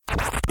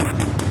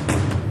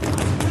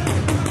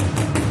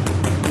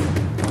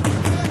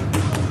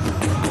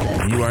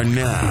are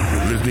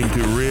now listening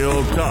to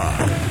Real Talk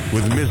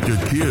with Mr.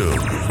 Q,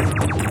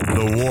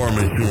 the War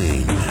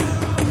Machine.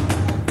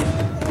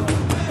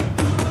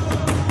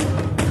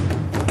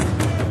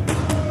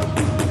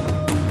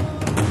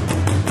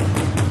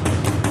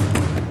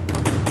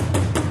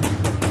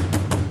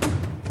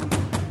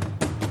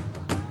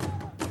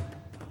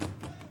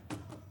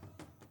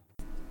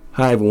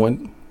 Hi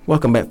everyone,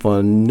 welcome back for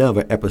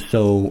another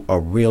episode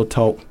of Real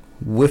Talk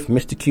with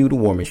Mr. Q, the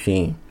War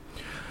Machine.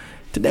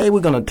 Today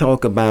we're going to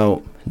talk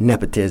about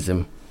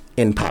nepotism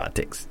in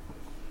politics.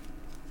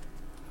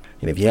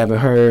 And if you haven't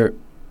heard,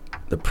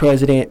 the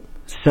president,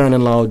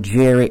 son-in-law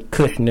Jared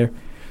Kushner,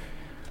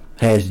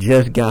 has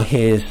just got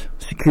his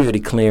security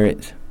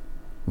clearance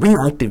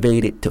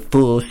reactivated to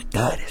full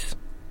status.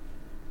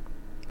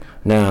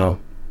 Now,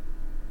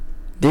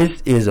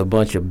 this is a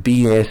bunch of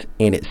BS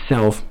in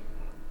itself,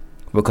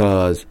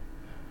 because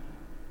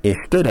it's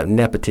straight up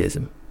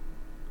nepotism.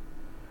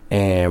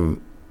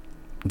 And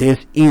this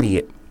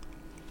idiot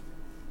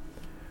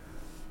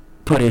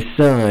put his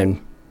son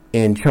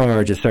in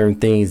charge of certain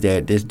things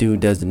that this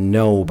dude doesn't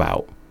know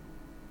about.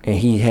 And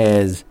he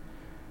has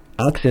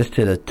access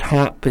to the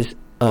top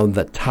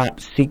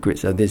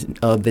secrets of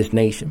this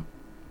nation.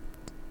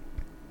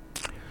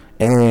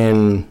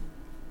 And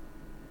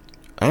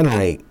I'm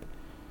like,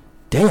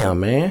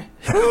 damn, man.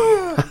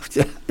 It's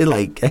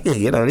like,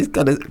 hey, this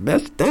kind of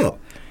messed up.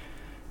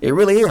 It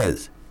really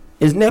is.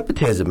 It's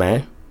nepotism,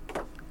 man.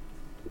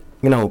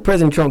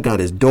 President Trump got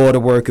his daughter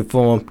working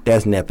for him.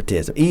 That's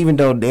nepotism. Even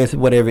though there's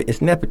whatever,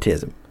 it's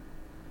nepotism.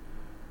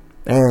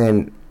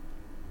 And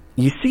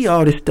you see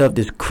all this stuff,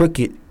 this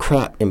crooked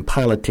crap in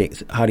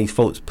politics, how these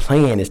folks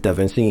playing this stuff.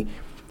 And see,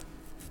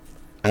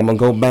 I'm going to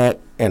go back,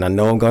 and I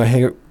know I'm going to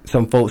hear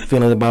some folks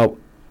feeling about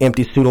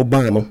empty suit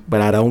Obama,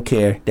 but I don't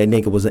care. That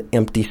nigga was an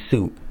empty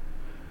suit.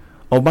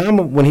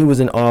 Obama, when he was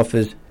in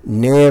office,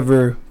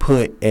 never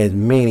put as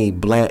many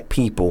black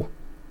people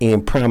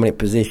in prominent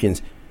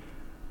positions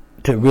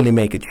to really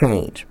make a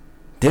change.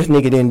 This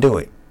nigga didn't do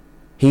it.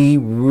 He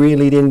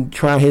really didn't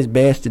try his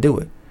best to do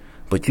it.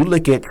 But you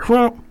look at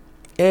Trump,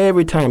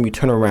 every time you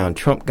turn around,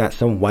 Trump got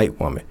some white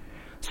woman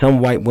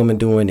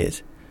doing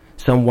this,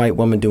 some white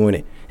woman doing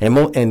it. And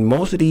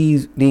most of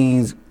these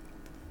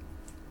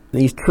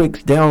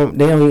tricks, they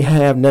don't even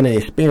have none of the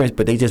experience,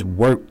 but they just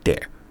work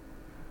there.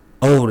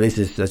 Oh, this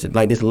is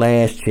like this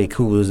last chick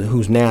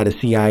who's now the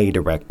CIA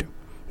director.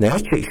 Now,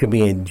 this chick should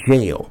be in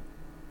jail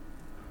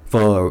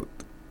for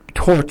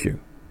torture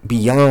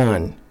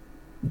beyond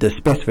the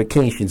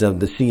specifications of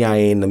the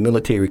CIA and the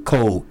military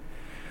code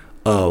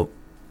of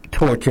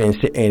torture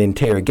and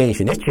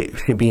interrogation. This chick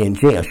should be in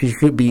jail.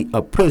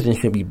 A prison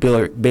should be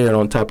buried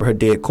on top of her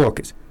dead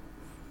carcass.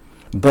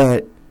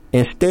 But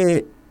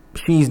instead,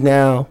 she's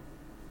now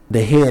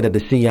the head of the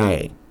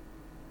CIA.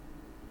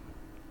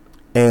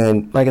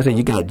 And like I said,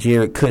 you got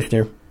Jared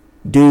Kushner.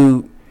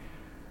 Dude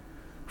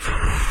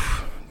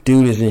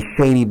is in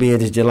shady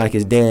business just like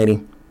his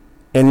daddy.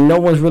 And no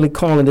one's really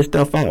calling this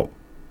stuff out.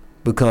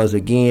 Because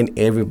again,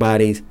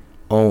 everybody's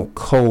on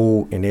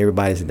code and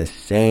everybody's in the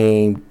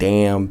same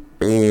damn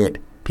bed,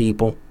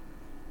 people.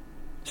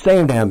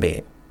 Same damn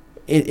bed.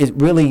 It's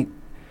really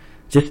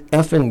just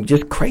effing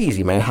just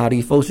crazy, man, how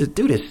these folks just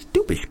do this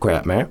stupid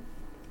crap, man.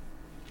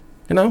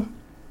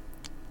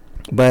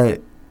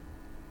 But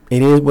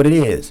it is what it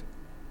is.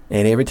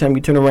 And every time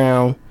you turn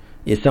around,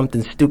 there's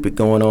something stupid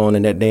going on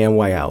in that damn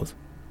White House.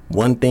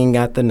 One thing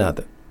after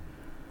another.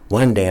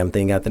 One damn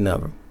thing after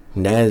another.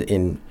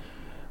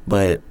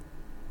 But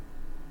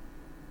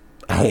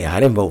hey, I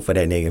didn't vote for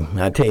that nigga.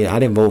 I tell you, I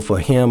didn't vote for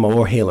him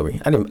or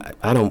Hillary. I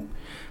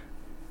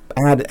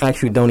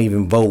actually don't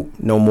even vote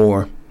no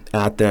more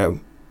after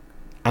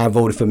I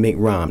voted for Mitt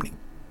Romney.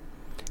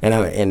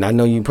 And I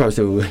know you probably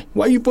said,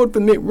 why you voted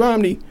for Mitt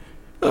Romney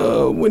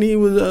when he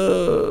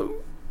was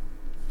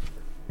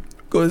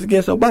goes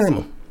against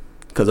Obama?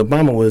 Because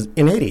Obama was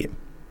an idiot.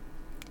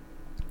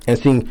 And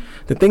see,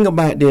 the thing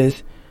about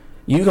this,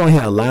 you're going to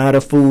have a lot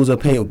of fools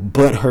up here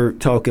butthurt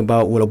talking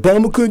about, well,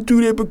 Obama couldn't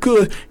do that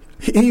because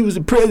he was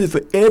the president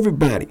for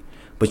everybody.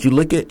 But you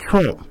look at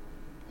Trump.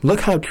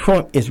 Look how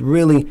Trump is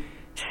really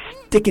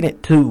sticking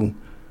it to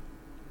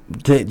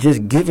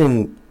just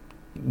giving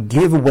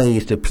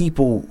giveaways to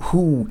people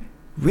who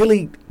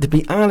really, to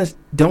be honest,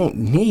 don't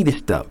need this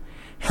stuff.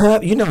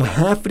 Half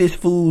of this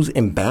fool's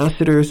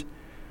ambassadors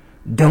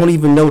don't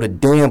even know the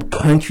damn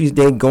countries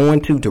they're going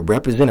to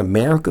represent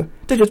America.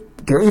 They just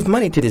gave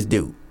money to this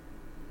dude.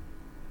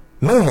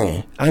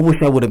 Man, I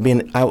wish I would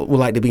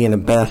like to be an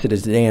ambassador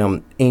to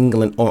damn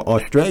England or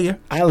Australia.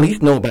 I at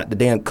least know about the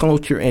damn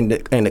culture and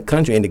the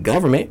country and the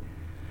government.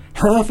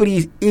 Half of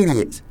these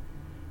idiots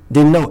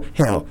didn't know.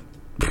 Hell,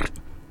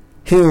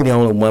 he's the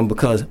only one,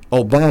 because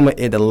Obama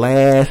in the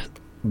last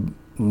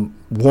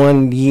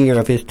 1 year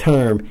of his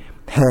term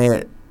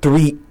had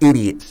 3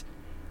 idiots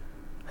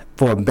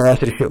for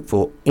ambassadorship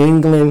for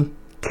England,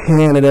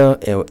 Canada,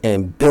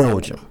 and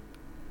Belgium.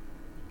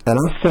 And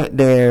I sat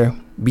there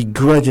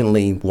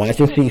begrudgingly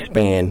watching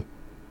C-SPAN,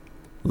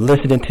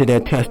 listening to their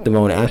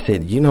testimony. I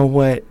said, you know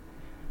what?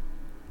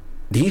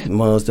 these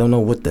mugs don't know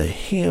what the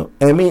hell.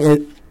 I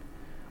mean,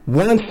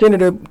 one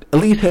senator at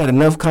least had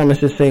enough comments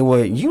to say,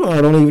 well, you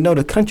all don't even know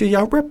the country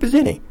y'all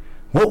representing.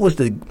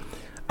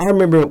 I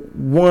remember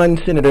one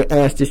senator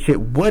asked this shit,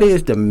 what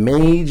is the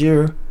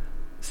major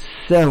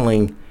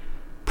selling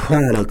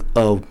product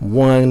of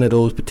one of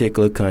those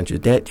particular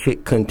countries? That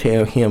chick couldn't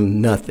tell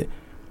him nothing.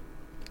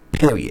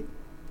 Period.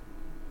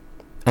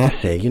 I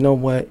said, you know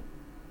what?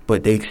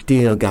 But they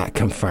still got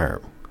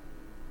confirmed.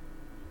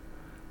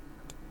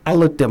 I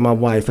looked at my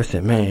wife. I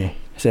said, man.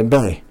 I said,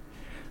 babe.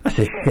 I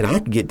said, shit, I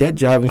could get that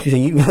job. And she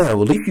said,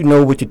 well, at least you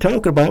know what you're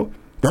talking about.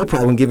 They'll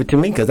probably give it to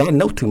me because I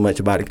know too much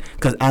about it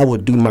because I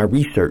would do my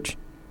research.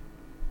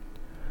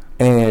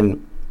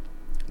 And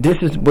this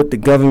is what the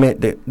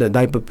government, the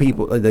type of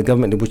people, the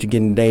government that what you're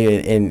getting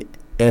today. And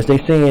as they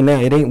saying now,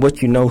 it ain't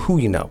what you know, who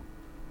you know.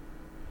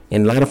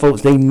 And a lot of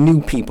folks, they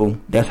knew people.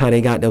 That's how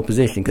they got their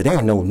position because they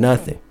didn't know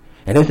nothing.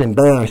 And it's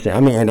embarrassing. I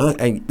mean,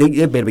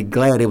 they better be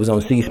glad it was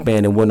on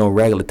C-SPAN and wasn't on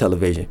regular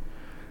television.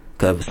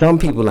 Because some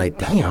people like,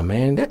 damn,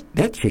 man,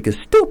 that chick is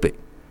stupid.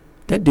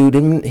 That dude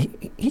didn't,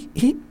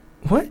 he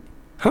what?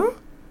 Huh?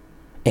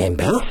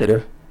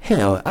 Ambassador?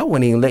 Hell, I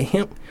wouldn't even let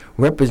him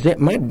represent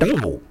my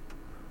dog.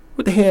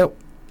 What the hell?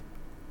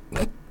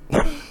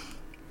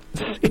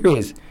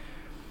 Serious.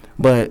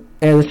 But,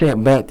 as I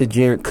said, back to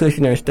Jared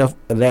Kushner and stuff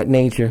of that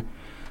nature,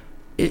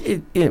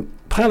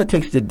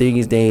 politics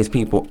these days,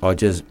 people are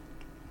just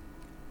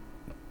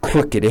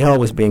crooked. They've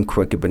always been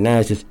crooked, but now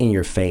it's just in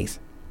your face.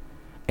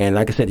 And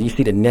like I said, you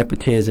see the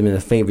nepotism and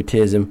the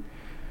favoritism,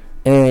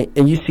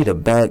 and you see the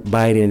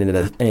backbiting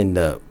and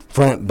the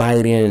front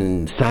biting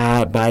and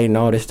side biting,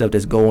 all this stuff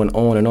that's going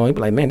on and on. You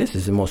be like, man, this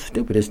is the most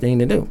stupidest thing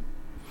to do.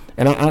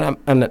 And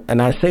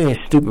I say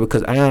it's stupid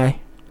because I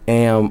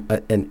am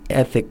an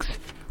ethics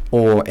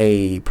or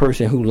a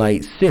person who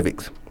likes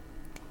civics.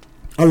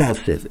 I love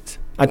civics.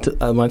 I took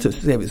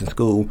civics in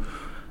school.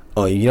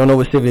 You don't know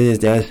what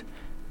civics is?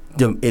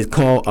 It's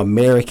called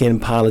American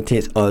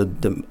politics,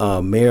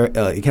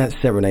 it got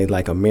several names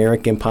like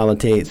American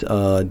politics,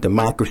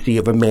 democracy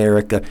of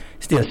America.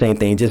 Still the same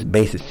thing, just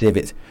basic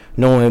civics.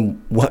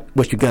 Knowing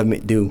what your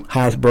government do,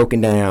 how it's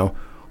broken down,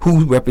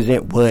 who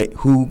represent what,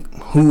 who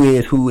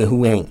is who and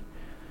who ain't.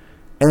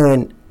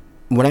 And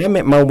when I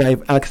met my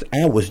wife, I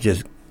was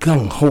just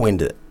gung-ho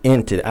into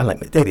it. I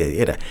like,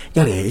 yada.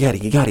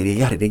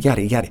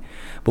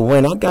 But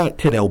when I got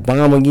to the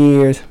Obama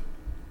years,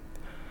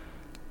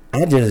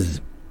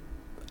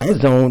 I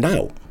zoned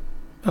out.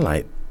 I'm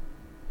like,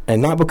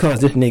 and not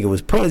because this nigga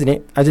was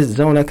president, I just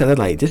zoned out because I was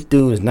like, this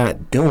dude is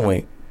not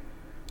doing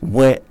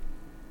what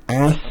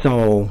I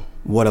saw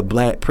what a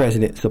black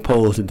president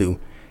supposed to do,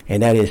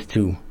 and that is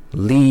to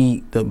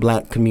lead the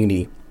black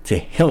community, to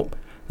help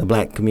the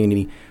black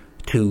community,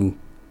 to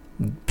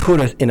put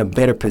us in a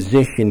better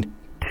position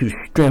to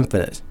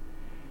strengthen us.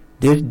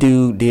 This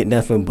dude did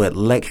nothing but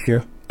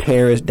lecture,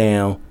 tear us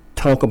down,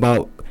 talk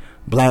about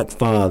black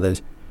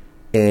fathers,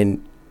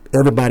 and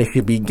everybody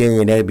should be gay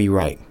and that'd be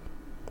right.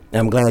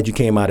 I'm glad you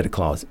came out of the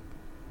closet.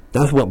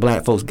 That's what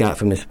black folks got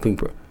from this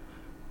people.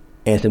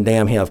 And some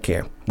damn health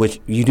care,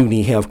 which you do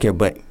need health care,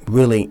 but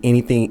really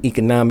anything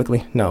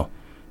economically, no.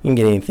 You can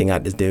get anything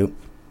out this dude.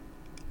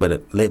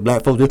 But let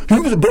black folks do, he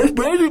was the best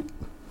president.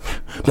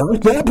 That was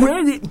best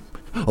president.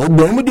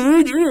 Obama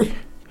did it.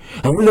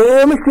 I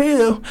love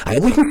Michelle. I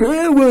wish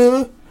Michelle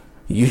would.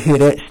 You hear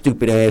that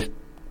stupid ass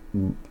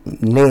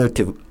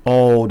narrative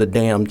all the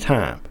damn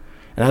time.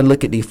 And I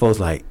look at these folks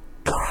like,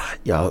 God,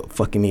 y'all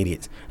fucking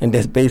idiots. And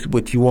that's basically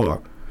what you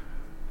are.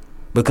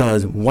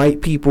 Because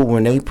white people,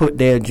 when they put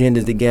their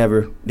agendas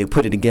together, they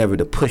put it together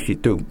to push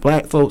it through.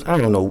 Black folks, I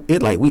don't know,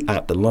 it's like we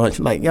out to lunch.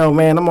 Like, yo,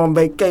 man, I'm on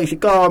vacation.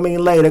 Call me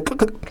later.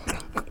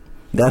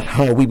 That's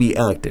how we be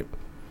active.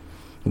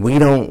 We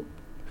don't,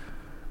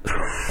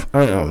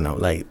 I don't know,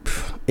 like,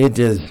 it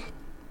just,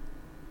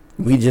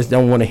 we just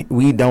don't want to,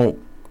 we don't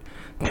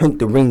take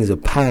the rings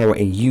of power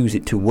and use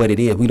it to what it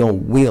is. We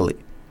don't will it.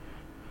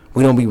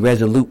 We don't be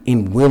resolute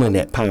in willing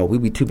that power. We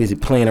be too busy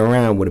playing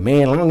around with it.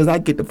 Man, as long as I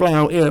get to fly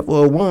on Air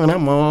Force One,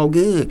 I'm all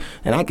good.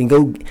 And I can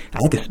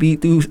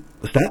speed through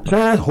stop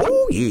signs.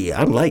 Oh,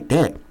 yeah, I'm like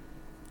that.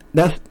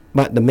 That's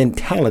about the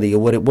mentality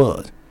of what it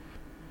was.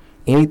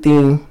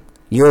 Anything,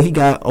 he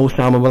got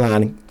Osama bin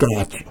Laden,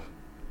 got you.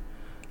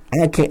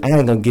 I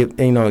ain't gonna give,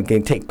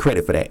 gonna take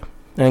credit for that.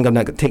 I'm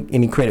not gonna take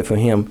any credit for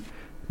him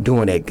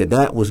doing that, because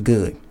that was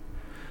good.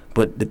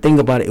 But the thing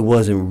about it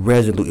wasn't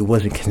resolute. It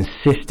wasn't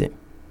consistent.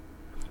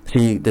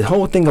 See, the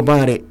whole thing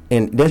about it,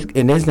 and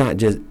that's not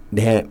just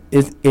that,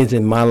 it's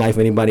in my life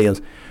or anybody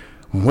else.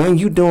 When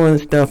you doing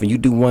stuff and you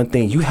do one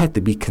thing, you have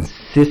to be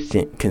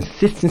consistent.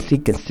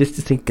 Consistency.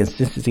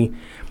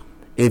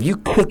 If you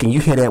cook and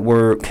you hear that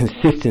word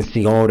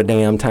consistency all the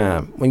damn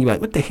time, when you're like,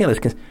 what the hell is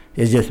it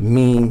just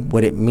mean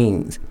what it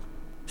means.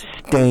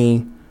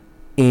 Stay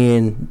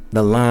in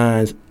the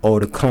lines or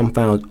the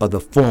confounds of the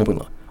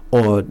formula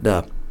or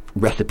the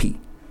recipe.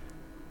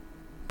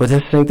 But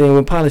that's the same thing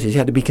with politics. You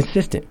have to be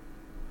consistent.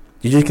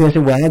 You just can't say,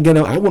 well, I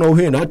went over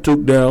here and I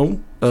took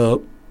down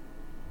Osama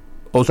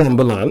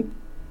bin Laden.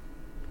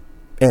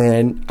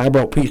 And I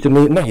brought peace to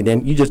me. No, you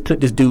didn't. You just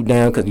took this dude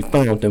down because you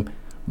found him.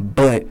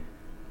 But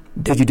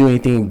did you do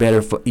anything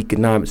better for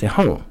economics at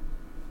home?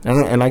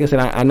 And like I said,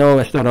 I know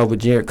I started off with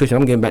Jared Kushner.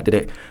 I'm getting back to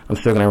that. I'm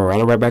circling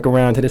right back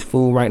around to this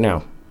fool right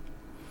now.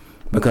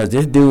 Because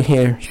this dude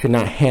here should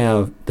not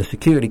have the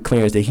security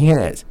clearance that he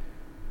has.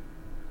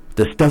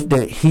 The stuff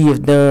that he has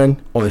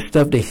done, or the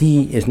stuff that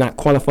he is not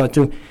qualified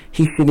to,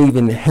 he shouldn't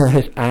even have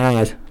his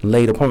eyes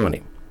laid upon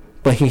it.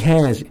 But he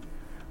has it.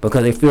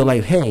 Because they feel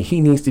like, hey,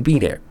 he needs to be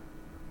there.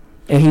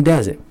 And he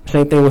doesn't.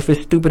 Same thing with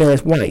his stupid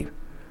ass wife.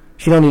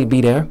 She don't need to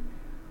be there.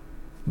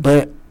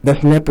 But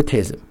that's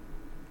nepotism.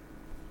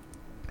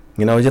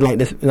 You know, just like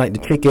this, like the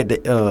chick at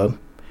the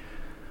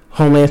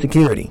Homeland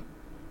Security.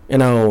 You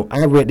know,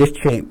 I read this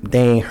chick,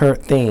 dang her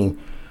thing.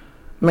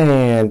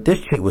 Man, this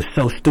chick was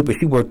so stupid.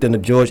 She worked under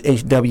George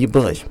H.W.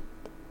 Bush.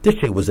 This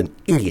chick was an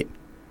idiot.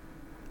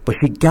 But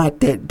she got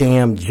that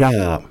damn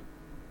job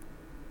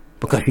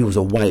because she was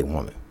a white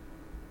woman.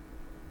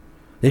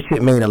 This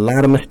chick made a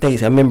lot of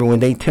mistakes. I remember when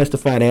they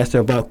testified, asked her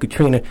about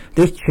Katrina,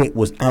 this chick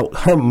was out,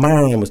 her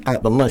mind was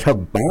out to lunch. Her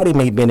body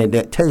may have been at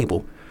that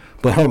table,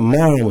 but her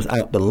mind was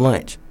out to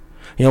lunch.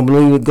 You don't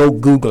believe it? Go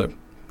Google it.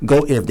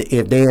 Go, if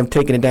they have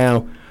taken it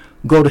down,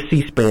 go to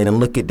C-SPAN and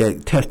look at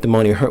that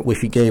testimony of her, what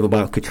she gave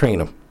about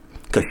Katrina.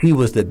 Because she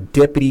was the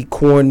deputy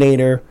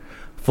coordinator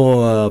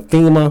for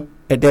FEMA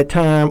at that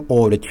time,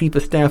 or the chief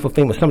of staff of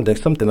FEMA,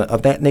 something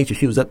of that nature.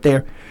 She was up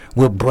there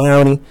with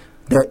Brownie,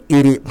 that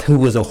idiot who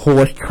was a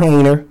horse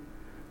trainer,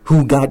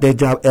 who got that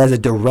job as a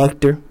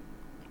director.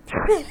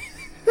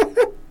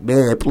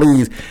 Man,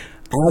 please.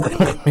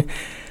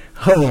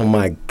 Oh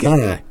my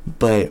God.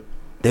 But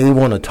they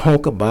want to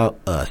talk about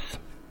us.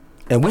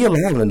 And we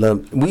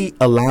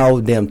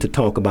allow them to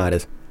talk about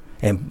us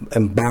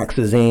and box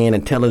us in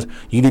and tell us,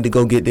 you need to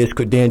go get this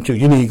credential,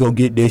 you need to go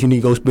get this, you need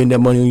to go spend that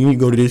money, you need to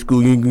go to this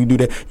school, you need to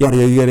do that, yada,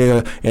 yada,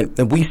 yada.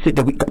 And we sit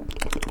there,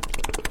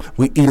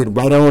 we eat it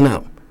right on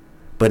out.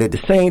 But at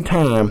the same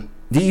time,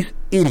 these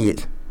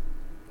idiots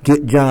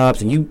get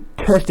jobs and you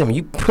test them and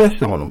you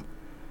press on them.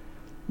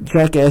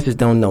 Jackasses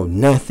don't know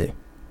nothing.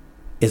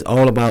 It's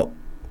all about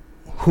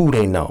who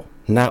they know,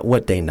 not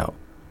what they know.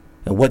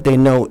 And what they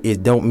know is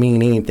don't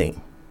mean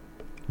anything.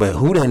 But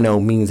who they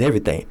know means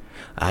everything.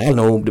 I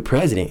know the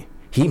president.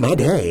 He my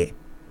dad. I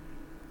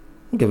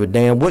don't give a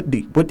damn. What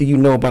do you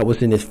know about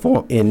what's in this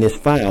file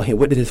here?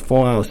 What did this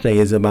file say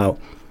is about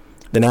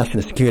the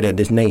national security of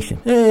this nation?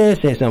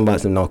 It says something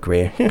about some North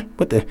Korea.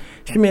 What the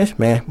shmish,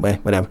 man?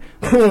 Whatever.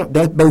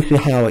 That's basically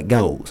how it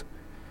goes.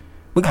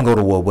 We can go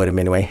to war with them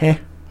anyway,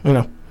 you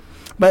know.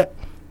 But,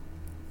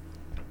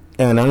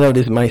 and I know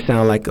this might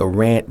sound like a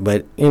rant,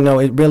 but you know,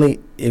 it really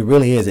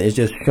isn't. It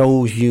just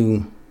shows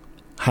you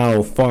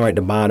how far at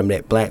the bottom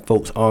that black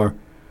folks are,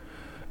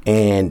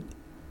 and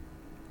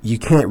you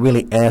can't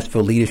really ask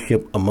for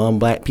leadership among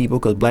black people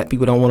because black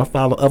people don't want to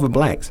follow other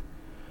blacks.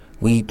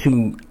 We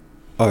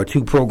are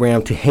too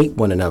programmed to hate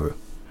one another,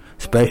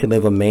 especially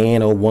if a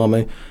man or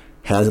woman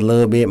has a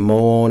little bit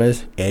more on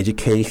us,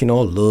 education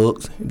or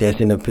looks, that's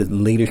in a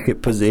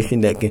leadership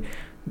position that can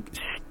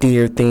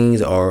steer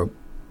things or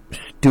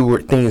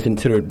steward things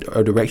into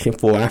a direction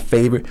for our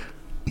favor.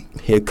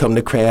 Here come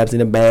the crabs in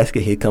the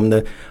basket. Here come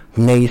the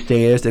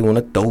naysayers. They want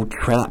to throw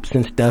traps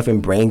and stuff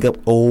and bring up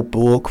old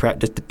bull crap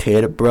just to tear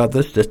the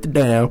brother, sister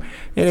down.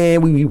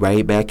 And we be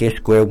right back at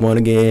square one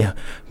again.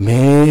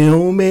 Man,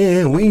 oh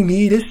man, we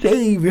need a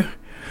savior.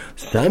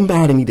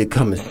 Somebody need to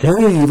come and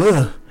save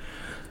us.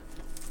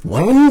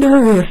 One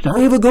day a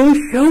savior gonna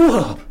show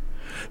up.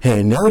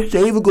 And that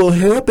savior gonna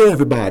help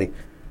everybody.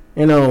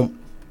 You know,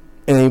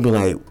 and they be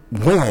like,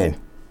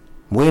 when?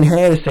 When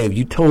had a savior?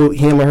 You told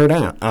him or her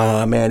down.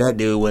 Oh man, that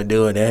dude wasn't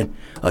doing that.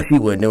 Oh, she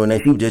wasn't doing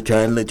that. She was just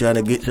trying to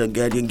get some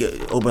guy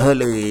to open her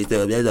legs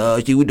up. That's all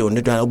she was doing,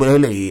 just trying to open her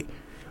leg.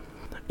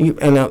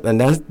 And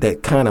that's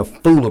that kind of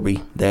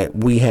foolery that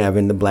we have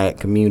in the black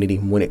community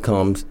when it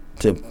comes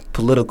to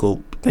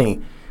political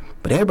thing.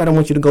 But everybody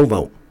wants you to go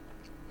vote.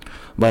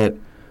 But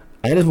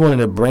I just wanted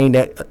to bring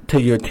that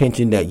to your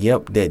attention that,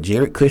 yep, that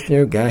Jared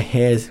Kushner guy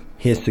has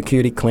his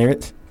security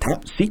clearance,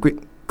 top secret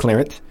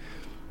clearance,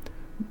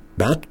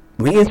 back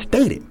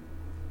reinstated.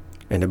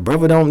 And the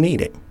brother don't need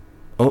it.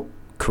 Oh,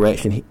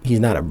 correction, he's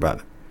not a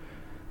brother.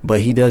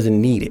 But he doesn't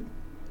need it.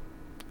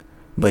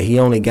 But he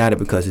only got it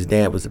because his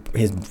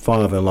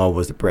father-in-law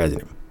was the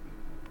president.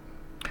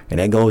 And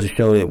that goes to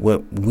show that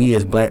what we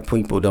as black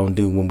people don't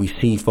do when we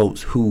see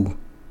folks who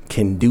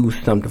can do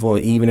something for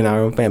us, even in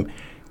our own family.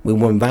 We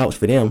wouldn't vouch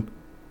for them.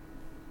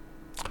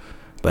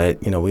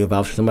 But, you know, we'll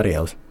vouch for somebody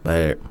else.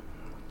 But,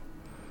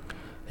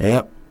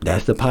 yep,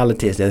 that's the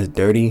politics. That's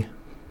dirty.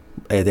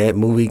 That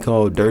movie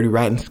called Dirty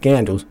Rotten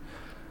Scandals.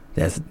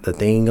 That's the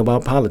thing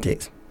about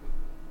politics.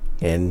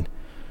 And,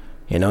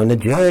 you know, and the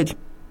judge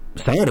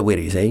sided with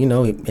it. He said, you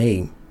know,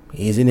 hey,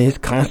 he's in his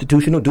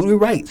constitutional duty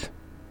rights.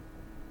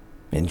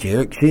 And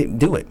Jared should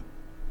do it.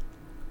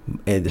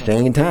 At the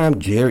same time,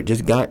 Jared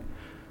just got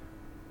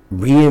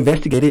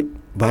reinvestigated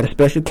by the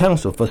special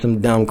counsel for some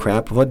dumb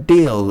crap for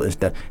deals and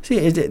stuff. See,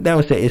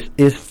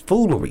 it's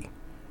foolery.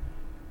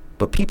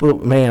 But people,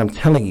 man, I'm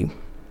telling you,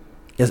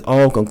 It's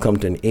all going to come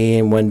to an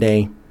end one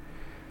day.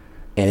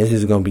 And this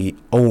is going to be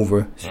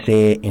over,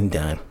 said, and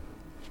done.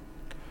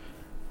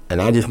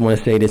 And I just want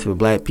to say this for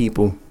black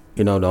people.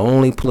 You know, the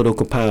only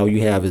political power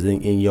you have is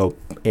in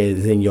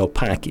your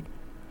pocket.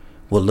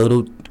 What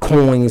little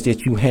coins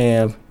that you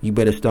have, you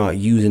better start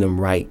using them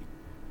right.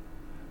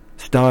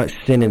 Start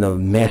sending a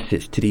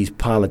message to these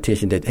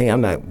politicians that, hey,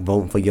 I'm not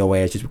voting for your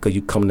ass just because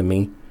you come to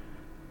me.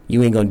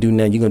 You ain't going to do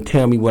nothing. You're going to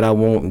tell me what I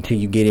want until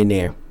you get in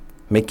there.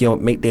 Make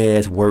their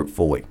ass work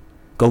for it.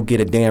 Go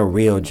get a damn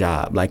real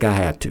job like I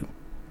have to.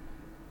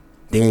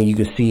 Then you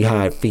can see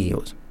how it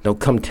feels. Don't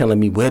come telling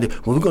me, well,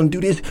 we're going to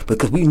do this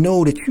because we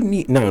know that you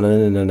need.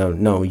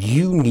 No.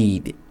 You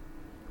need it.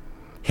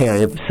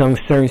 Hell, if some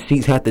certain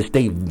seats have to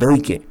stay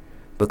vacant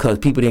because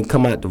people didn't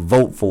come out to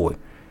vote for it,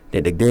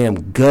 that the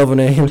damn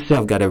governor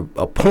himself got to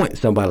appoint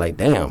somebody. Like,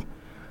 damn,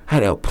 how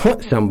to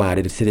appoint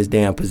somebody to this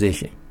damn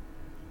position?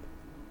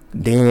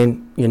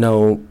 Then, you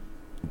know,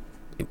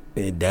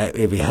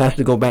 if it has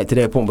to go back to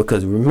that point,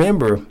 because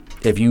remember,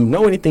 if you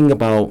know anything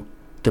about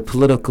the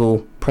political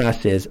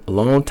process a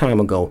long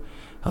time ago,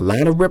 a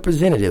lot of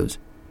representatives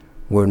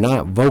were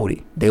not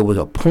voted. They was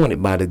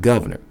appointed by the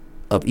governor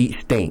of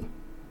each state,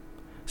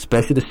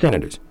 especially the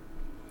senators.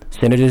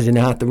 Senators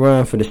didn't have to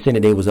run for the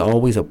Senate. They was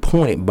always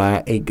appointed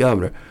by a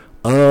governor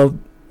of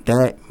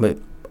that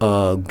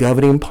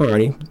governing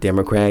party,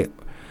 Democrat,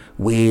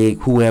 Whig,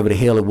 whoever the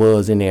hell it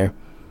was in there.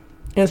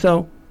 And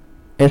some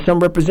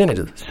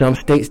representatives. Some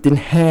states didn't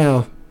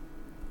have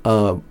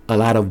a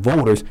lot of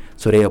voters,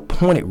 so they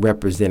appointed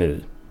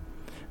representatives.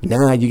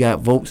 Now you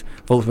got votes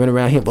running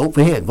around here. Vote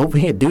for here,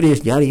 do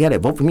this, yada yada.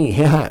 Vote for me,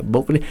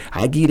 vote for this.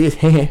 I give this,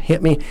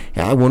 help me.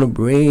 I want to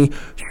bring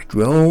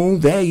strong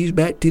values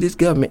back to this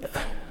government.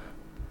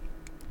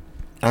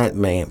 Now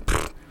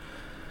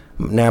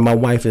my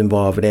wife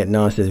involved with that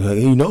nonsense.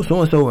 You know,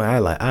 so and so. I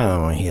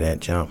don't want to hear that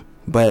jump.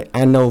 But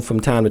I know from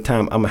time to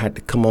time I'm gonna have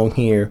to come on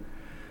here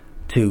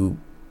to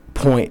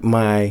share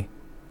my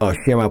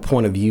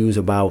point of views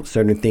about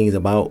certain things,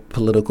 about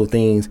political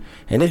things,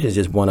 and this is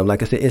just one of them.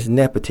 Like I said, it's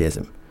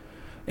nepotism.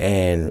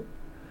 And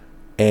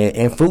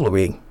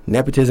foolery.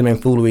 Nepotism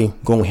and foolery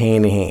go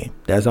hand in hand.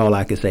 That's all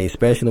I can say,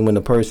 especially when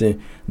the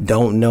person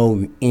don't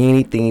know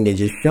anything. They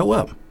just show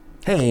up.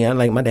 Hey,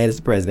 my dad is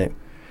the president.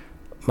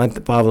 My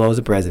father was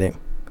the president.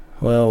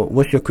 Well,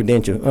 what's your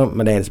credential? Oh,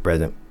 my dad is the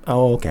president.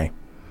 Oh, okay.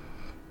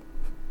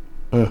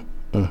 But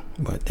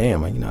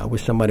damn, I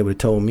wish somebody would have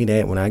told me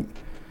that when I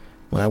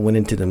went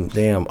into the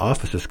damn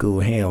officer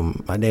school. Hell,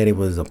 my daddy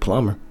was a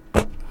plumber.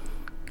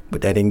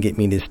 But that didn't get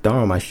me this star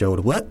on my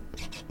shoulder. What?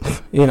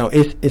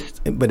 It's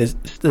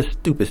the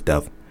stupid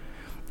stuff.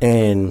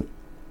 And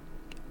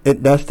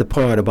that's the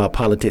part about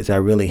politics I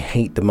really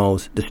hate the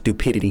most, the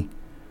stupidity.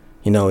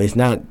 It's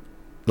not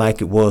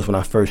like it was when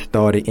I first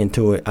started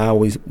into it. I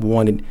always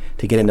wanted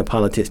to get into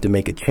politics to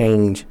make a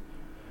change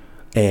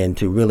and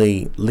to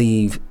really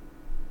leave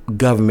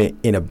government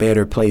in a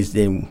better place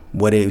than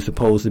what it was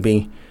supposed to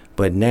be.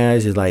 But now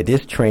it's just like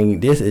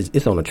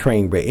it's on a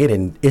train wreck.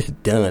 It's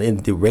done.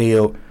 It's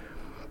derailed.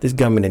 This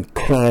government has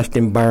crashed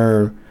and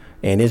burned,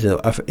 and it's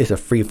a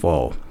free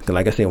fall.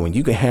 Like I said, when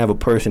you can have a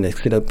person that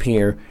sit up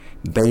here,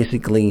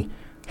 basically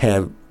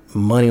have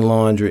money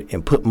laundered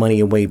and put money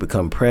away,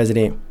 become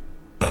president.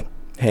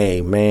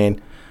 Hey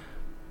man,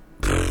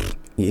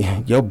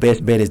 your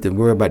best bet is to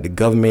worry about the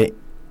government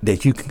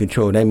that you can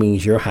control. That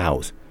means your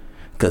house,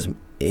 because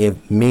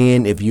if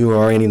you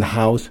are in the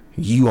house,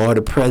 you are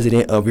the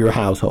president of your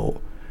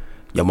household.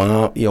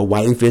 Your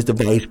wife is the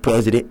vice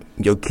president.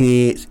 Your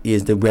kids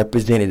is the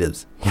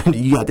representatives.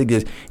 You have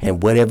to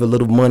and whatever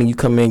little money you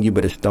come in, you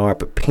better start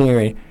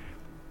preparing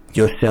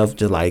yourself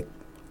just like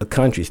a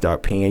country.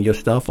 Start paying your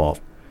stuff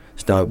off.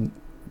 Start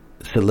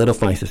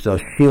solidifying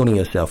yourself, shielding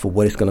yourself for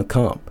what is going to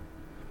come.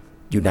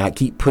 Do not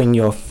keep putting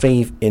your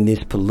faith in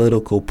this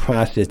political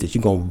process that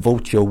you're going to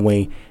vote your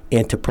way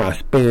into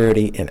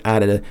prosperity and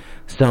out of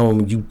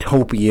some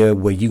utopia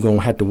where you're going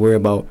to have to worry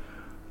about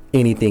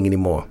anything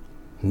anymore.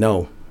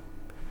 No.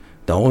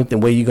 The only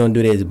way you're going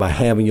to do that is by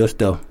having your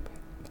stuff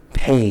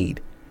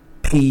paid.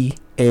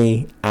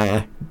 P-A-I-D.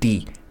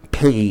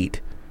 Paid.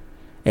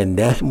 And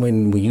that's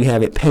when you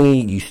have it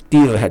paid, you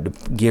still have to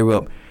gear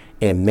up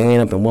and man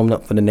up and woman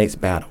up for the next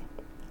battle.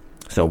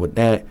 So with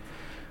that,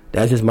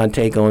 that's just my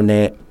take on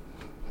that.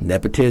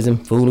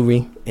 Nepotism,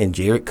 foolery, and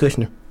Jared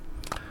Kushner.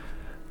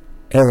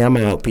 Hey, I'm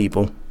out,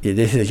 people.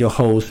 This is your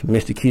host,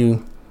 Mr.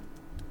 Q.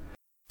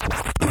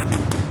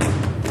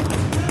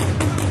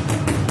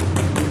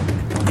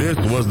 This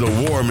was The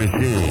War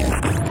Machine.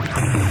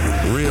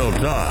 Real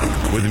talk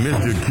with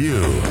Mr.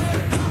 Q.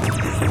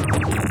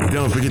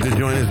 Don't forget to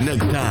join us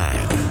next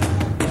time